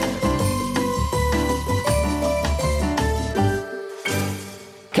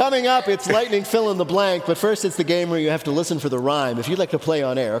 Coming up, it's Lightning Fill in the Blank, but first it's the game where you have to listen for the rhyme. If you'd like to play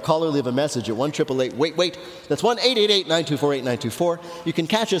on air, call or leave a message at 1-888-WAIT-WAIT. That's 1-888-924-8924. You can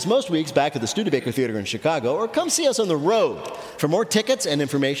catch us most weeks back at the Studebaker Theater in Chicago, or come see us on the road. For more tickets and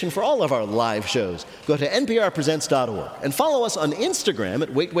information for all of our live shows, go to nprpresents.org and follow us on Instagram at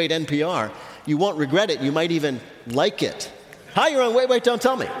WaitWaitNPR. You won't regret it. You might even like it. Hi, you're on Wait, Wait, Don't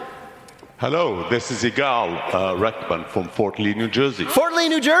Tell Me. Hello, this is Igal Reckman from Fort Lee, New Jersey. Fort Lee,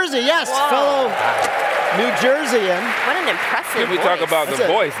 New Jersey, yes, fellow New Jerseyan. What an impressive Can we voice. talk about the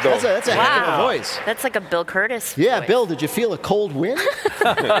voice, though? That's a heck of a voice. That's like a Bill Curtis Yeah, voice. Bill, did you feel a cold wind?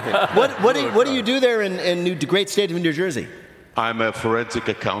 What do you do there in the great state of New Jersey? I'm a forensic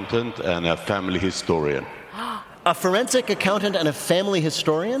accountant and a family historian. A forensic accountant and a family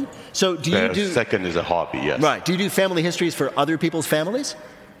historian? So do you The second is a hobby, yes. Right. Do you do family histories for other people's families?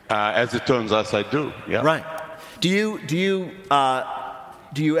 As it turns out, I do, yeah. Right. Do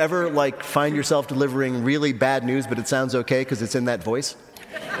you ever like find yourself delivering really bad news, but it sounds okay because it's in that voice?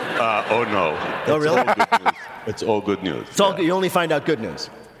 Oh, no. Oh, really? It's all good news. It's all good. You only find out good news.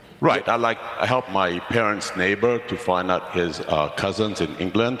 Right. I helped my parents' neighbor to find out his cousins in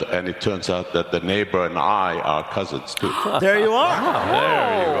England, and it turns out that the neighbor and I are cousins, too. There you are.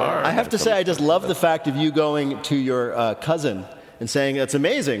 There you are. I have to say, I just love the fact of you going to your cousin and saying, "That's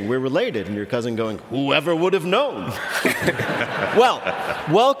amazing, we're related," and your cousin going, "Whoever would have known?" Well,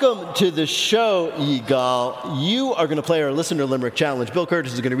 welcome to the show, Yigal. You are going to play our Listener Limerick Challenge. Bill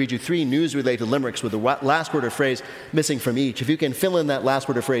Curtis is going to read you 3 news-related limericks with the last word or phrase missing from each. If you can fill in that last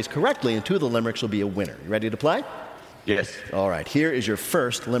word or phrase correctly, and 2 of the limericks will be a winner. You ready to play? Yes. All right, here is your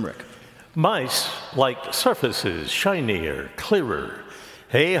first limerick. Mice like surfaces shinier, clearer.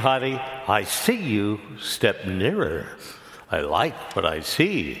 Hey, hottie, I see you. Step nearer. I like what I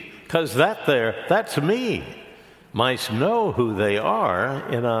see, 'cause that's me. Mice know who they are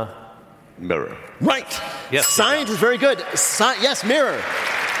in a mirror. Right. Yes. Science is very good. Yes, mirror.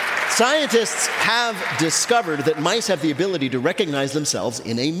 Scientists have discovered that mice have the ability to recognize themselves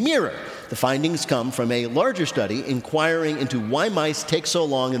in a mirror. The findings come from a larger study inquiring into why mice take so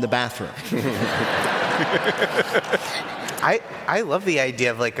long in the bathroom. I love the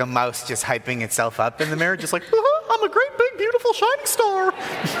idea of like a mouse just hyping itself up in the mirror, just like, I'm a great, big, beautiful, shining star.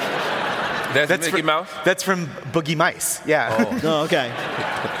 That's Mickey Mouse? That's from Boogie Mice, yeah. Oh, okay.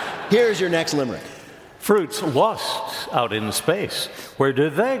 Here's your next limerick. Fruits lost out in space. Where do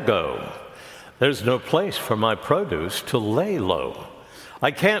they go? There's no place for my produce to lay low.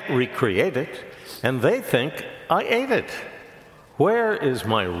 I can't recreate it, and they think I ate it. Where is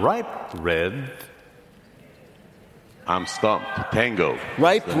my ripe red? I'm stumped. Tango.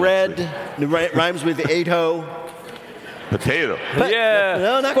 Ripe red rhymes with 8-ho. Potato. Yeah.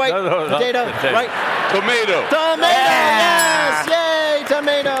 No, not quite. No, Potato. potato. Right. Tomato. Tomato. Yes. Yay,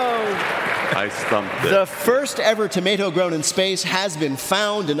 tomato. I stumped it. The first ever tomato grown in space has been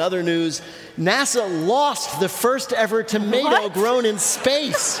found. In other news, NASA lost the first ever tomato grown in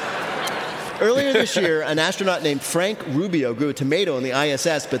space. Earlier this year, an astronaut named Frank Rubio grew a tomato on the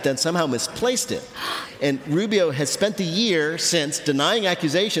ISS, but then somehow misplaced it. And Rubio has spent the year since denying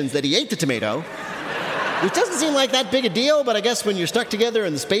accusations that he ate the tomato, which doesn't seem like that big a deal, but I guess when you're stuck together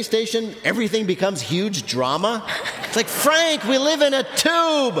in the space station, everything becomes huge drama. It's like, Frank, we live in a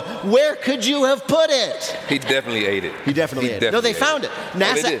tube. Where could you have put it? He definitely ate it. He definitely ate it. No, they found it.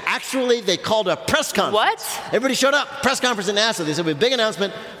 NASA they called a press conference. What? Everybody showed up. Press conference at NASA. They said, we have a big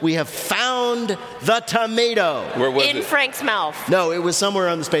announcement. We have found the tomato. Where was it? In Frank's mouth. No, it was somewhere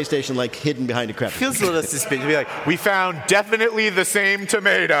on the space station, like hidden behind a crevice. Feels a little suspicious to be like, we found definitely the same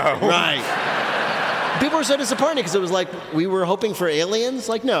tomato. Right. People were so disappointed because it was like, we were hoping for aliens.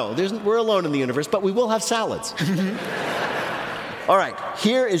 Like, no, we're alone in the universe, but we will have salads. All right,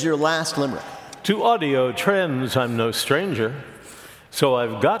 here is your last limerick. To audio trends, I'm no stranger, so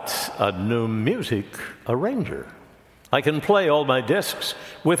I've got a new music arranger. I can play all my discs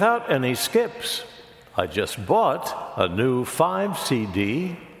without any skips. I just bought a new 5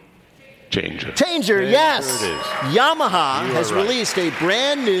 CD Changer, yes. Yamaha has released a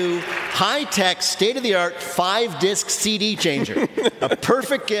brand new, high-tech, state-of-the-art 5-disc CD changer. A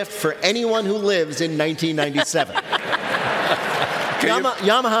perfect gift for anyone who lives in 1997.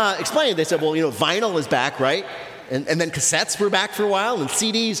 Yamaha explained, they said, well, vinyl is back, right? And then cassettes were back for a while, and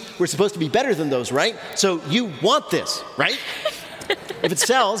CDs were supposed to be better than those, right? So you want this, right? If it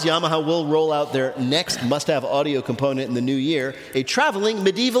sells, Yamaha will roll out their next must-have audio component in the new year, a traveling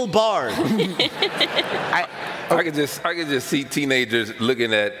medieval bard. I could just see teenagers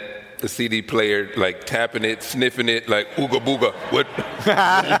looking at the CD player, like tapping it, sniffing it, like ooga booga. What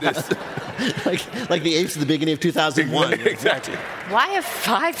is this? like the apes at the beginning of 2001. Exactly. Why a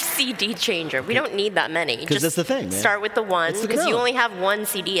 5 CD changer? We don't need that many. Because that's the thing, man. Start with the one, because you only have one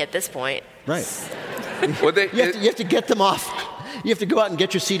CD at this point. Right. Well, you have to get them off. You have to go out and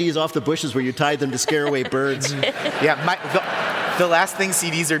get your CDs off the bushes where you tied them to scare away birds. Yeah, the last thing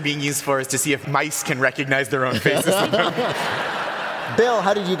CDs are being used for is to see if mice can recognize their own faces. Bill,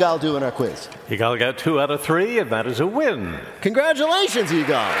 how did Yigal do in our quiz? Yigal got 2 out of 3, and that is a win. Congratulations, Yigal.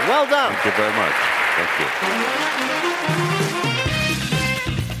 Well done. Thank you very much. Thank you.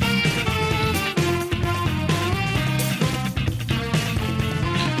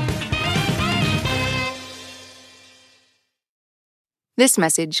 This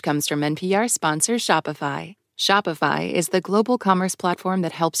message comes from NPR sponsor Shopify. Shopify is the global commerce platform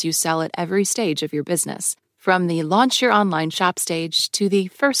that helps you sell at every stage of your business. From the launch your online shop stage to the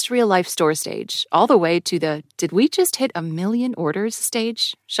first real-life store stage, all the way to the did we just hit 1 million orders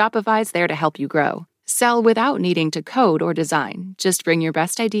stage, Shopify's there to help you grow. Sell without needing to code or design. Just bring your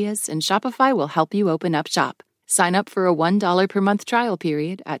best ideas and Shopify will help you open up shop. Sign up for a $1 per month trial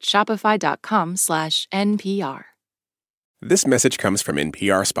period at shopify.com/NPR. This message comes from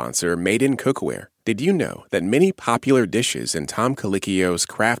NPR sponsor Made in Cookware. Did you know that many popular dishes in Tom Colicchio's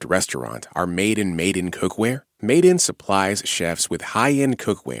craft restaurant are made in Cookware? Made in supplies chefs with high-end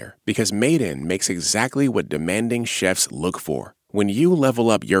cookware because Made in makes exactly what demanding chefs look for. When you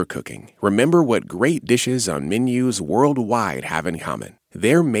level up your cooking, remember what great dishes on menus worldwide have in common.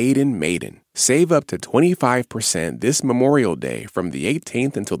 They're made in. Save up to 25% this Memorial Day from the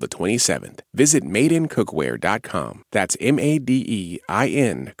 18th until the 27th. Visit madeincookware.com. That's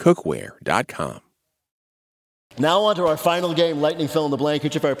MADEIN cookware.com. Now on to our final game, Lightning Fill in the Blank.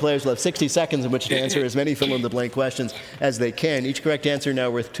 Each of our players will have 60 seconds in which to answer as many fill-in-the-blank questions as they can. Each correct answer now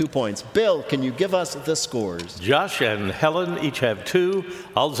worth 2 points. Bill, can you give us the scores? Josh and Helen each have 2.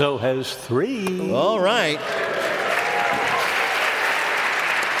 Alzo has 3. All right.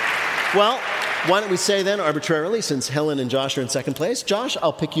 Well, why don't we say then arbitrarily, since Helen and Josh are in second place, Josh,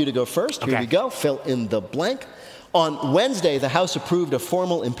 I'll pick you to go first. Okay. Here we go. Fill in the blank. On Wednesday, the House approved a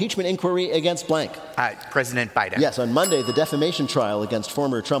formal impeachment inquiry against blank. President Biden. Yes, on Monday, the defamation trial against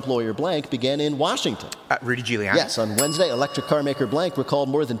former Trump lawyer blank began in Washington. Rudy Giuliani. Yes, on Wednesday, electric car maker blank recalled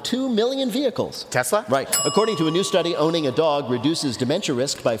more than 2 million vehicles. Tesla? Right. According to a new study, owning a dog reduces dementia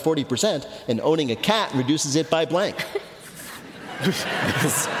risk by 40%, and owning a cat reduces it by blank.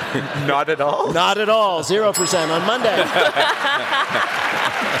 Not at all? Not at all. 0% on Monday.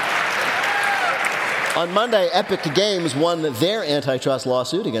 On Monday, Epic Games won their antitrust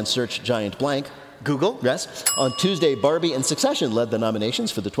lawsuit against search giant blank. Google? Yes. On Tuesday, Barbie and Succession led the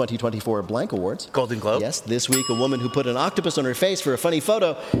nominations for the 2024 Blank Awards. Golden Globe? Yes. This week, a woman who put an octopus on her face for a funny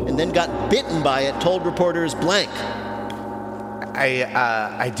photo and then got bitten by it told reporters blank.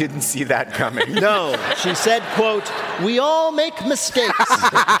 I didn't see that coming. No. She said, quote, "We all make mistakes."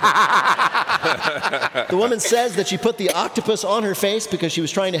 The woman says that she put the octopus on her face because she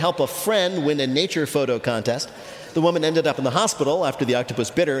was trying to help a friend win a nature photo contest. The woman ended up in the hospital after the octopus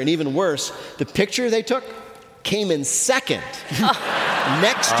bit her, and even worse, the picture they took came in second,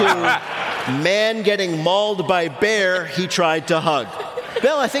 next to man getting mauled by bear he tried to hug.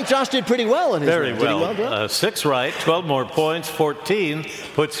 Bill, I think Josh did pretty well in his Very round. well. Did he well, 6 right, 12 more points, 14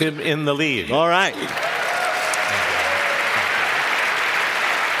 puts him in the lead. All right.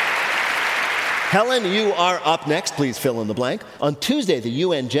 Helen, you are up next. Please fill in the blank. On Tuesday, the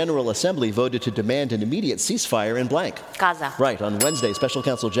UN General Assembly voted to demand an immediate ceasefire in blank. Gaza. Right. On Wednesday, Special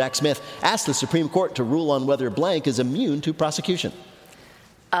Counsel Jack Smith asked the Supreme Court to rule on whether blank is immune to prosecution.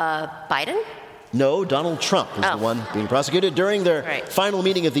 Biden? No, Donald Trump was the one being prosecuted. During their final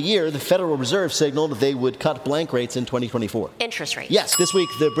meeting of the year, the Federal Reserve signaled they would cut blank rates in 2024. Interest rates. Yes, this week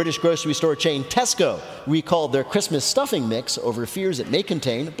the British grocery store chain Tesco recalled their Christmas stuffing mix over fears it may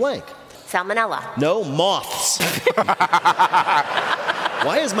contain blank. Salmonella. No, moths.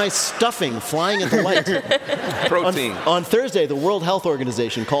 Why is my stuffing flying into light? Protein. On Thursday, the World Health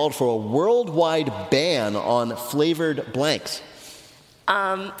Organization called for a worldwide ban on flavored blanks.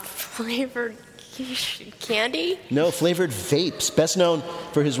 Flavored candy? No, flavored vapes. Best known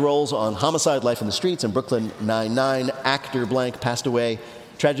for his roles on Homicide: Life in the Streets and Brooklyn Nine-Nine, actor blank passed away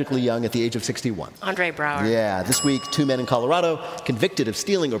tragically young at the age of 61. Andre Braugher. Yeah, this week, 2 men in Colorado convicted of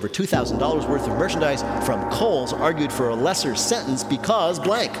stealing over $2,000 worth of merchandise from Kohl's argued for a lesser sentence because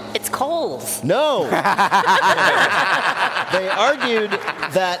blank. It's Kohl's. No. They argued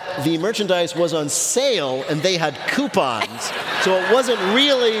that the merchandise was on sale and they had coupons, so it wasn't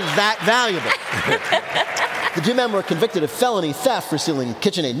really that valuable. The 2 men were convicted of felony theft for stealing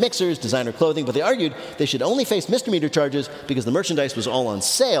KitchenAid mixers, designer clothing, but they argued they should only face misdemeanor charges because the merchandise was all on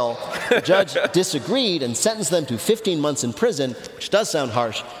sale. The judge disagreed and sentenced them to 15 months in prison, which does sound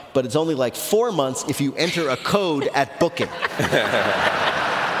harsh, but it's only like 4 months if you enter a code at booking.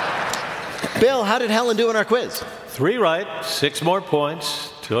 Bill, how did Helen do in our quiz? 3 right, 6 more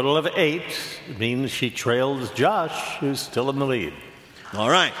points, total of 8. It means she trails Josh, who's still in the lead. All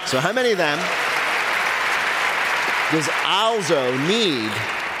right, so how many of them does Alzo need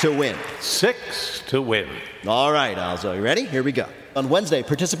to win? 6 to win. All right, Alzo, you ready? Here we go. On Wednesday,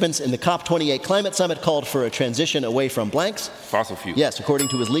 participants in the COP28 climate summit called for a transition away from blanks. Fossil fuel. Yes, according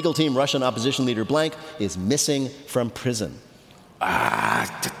to his legal team, Russian opposition leader blank is missing from prison.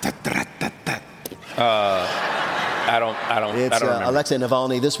 I don't remember. Alexei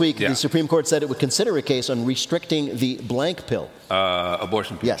Navalny. This week, Yeah. the Supreme Court said it would consider a case on restricting the blank pill.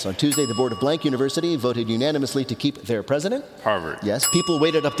 Abortion pill. Yes, on Tuesday, the board of Blank University voted unanimously to keep their president. Harvard. Yes, people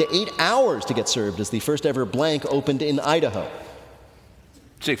waited up to 8 hours to get served as the first ever blank opened in Idaho.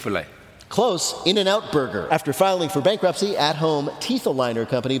 Chick-fil-A. Close, In-N-Out Burger. After filing for bankruptcy, at-home teeth aligner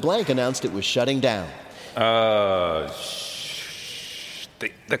company Blank announced it was shutting down. The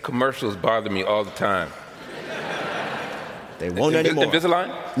commercials bother me all the time. They won't anymore.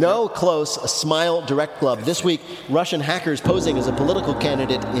 Invisalign? No, close. A Smile Direct Club. This week, Russian hackers posing as a political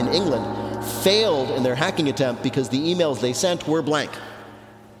candidate in England failed in their hacking attempt because the emails they sent were blank.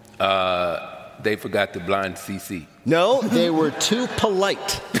 They forgot to blind CC. No, they were too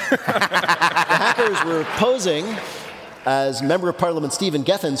polite. The hackers were posing as Member of Parliament Stephen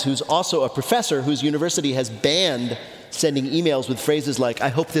Gethens, who's also a professor whose university has banned sending emails with phrases like, "I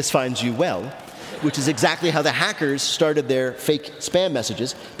hope this finds you well," which is exactly how the hackers started their fake spam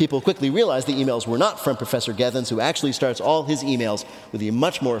messages. People quickly realized the emails were not from Professor Gethens, who actually starts all his emails with a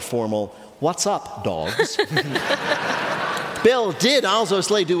much more formal, "What's up, dogs?" Bill, did Alzo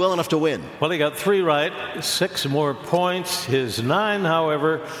Slade do well enough to win? Well, he got 3 right, 6 more points. His 9,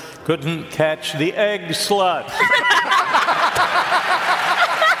 however, couldn't catch the egg slut.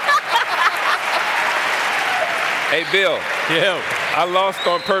 Hey, Bill. Yeah. I lost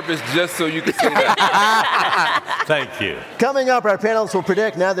on purpose just so you could say that. Thank you. Coming up, our panelists will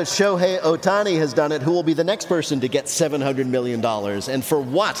predict, now that Shohei Ohtani has done it, who will be the next person to get $700 million, and for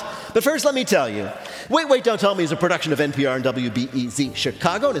what. But first, let me tell you, Wait, Don't Tell Me is a production of NPR and WBEZ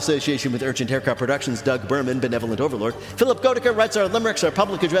Chicago in association with Urgent Haircut Productions, Doug Berman, Benevolent Overlord. Philip Goedeke writes our limericks. Our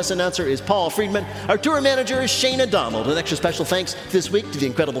public address announcer is Paul Friedman. Our tour manager is Shana Donald. An extra special thanks this week to the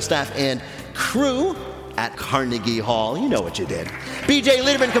incredible staff and crew at Carnegie Hall. You know what you did. BJ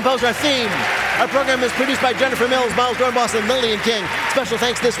Liederman composed our theme. Our program is produced by Jennifer Mills, Miles Dornbos, and Lillian King. Special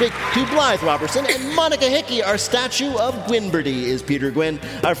thanks this week to Blythe Robertson and Monica Hickey. Our statue of Gwynberdy is Peter Gwynn.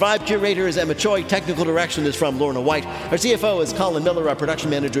 Our vibe curator is Emma Choi. Technical direction is from Lorna White. Our CFO is Colin Miller. Our production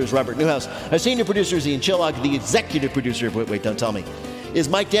manager is Robert Newhouse. Our senior producer is Ian Chillog. The executive producer of Wait, Don't Tell Me is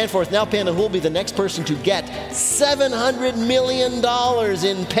Mike Danforth. Now, Panda, who will be the next person to get $700 million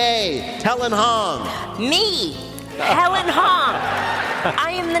in pay? Helen Hong. Me, Helen Hong.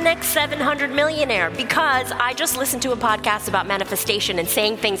 I am the next 700 millionaire because I just listened to a podcast about manifestation and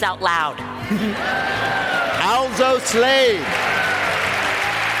saying things out loud. Alzo Slade.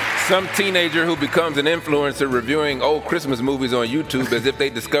 Some teenager who becomes an influencer reviewing old Christmas movies on YouTube as if they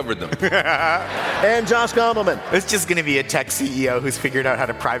discovered them. And Josh Gomelman. It's just going to be a tech CEO who's figured out how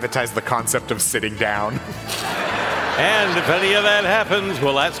to privatize the concept of sitting down. And if any of that happens,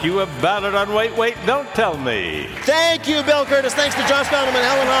 we'll ask you about it on Wait, Don't Tell Me. Thank you, Bill Curtis. Thanks to Josh Gomelman,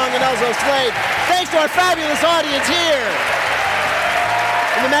 Helen Hong, and Alzo Slade. Thanks to our fabulous audience here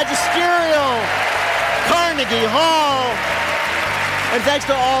in the magisterial Carnegie Hall. And thanks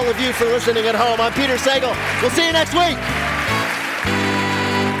to all of you for listening at home. I'm Peter Sagal. We'll see you next week.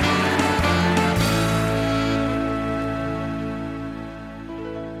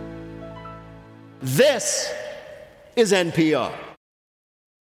 This is NPR.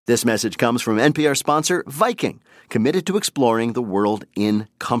 This message comes from NPR sponsor Viking, committed to exploring the world in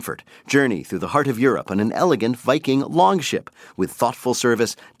comfort. Journey through the heart of Europe on an elegant Viking longship with thoughtful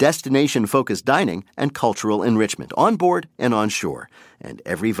service, destination-focused dining, and cultural enrichment on board and on shore. And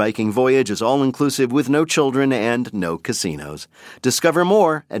every Viking voyage is all-inclusive with no children and no casinos. Discover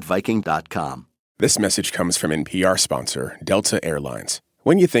more at Viking.com. This message comes from NPR sponsor Delta Airlines.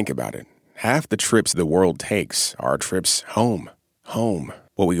 When you think about it, half the trips the world takes are trips home. Home.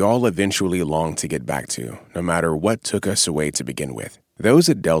 What we all eventually long to get back to, no matter what took us away to begin with. Those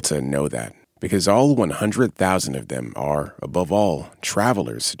at Delta know that, because all 100,000 of them are, above all,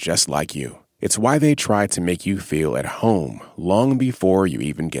 travelers just like you. It's why they try to make you feel at home long before you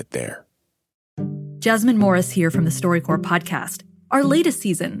even get there. Jasmine Morris here from the StoryCorps podcast. Our latest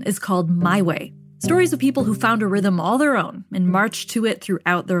season is called My Way. Stories of people who found a rhythm all their own and marched to it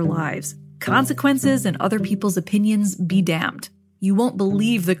throughout their lives. Consequences and other people's opinions be damned. You won't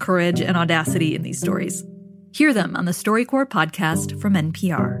believe the courage and audacity in these stories. Hear them on the StoryCorps podcast from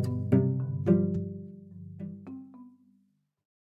NPR.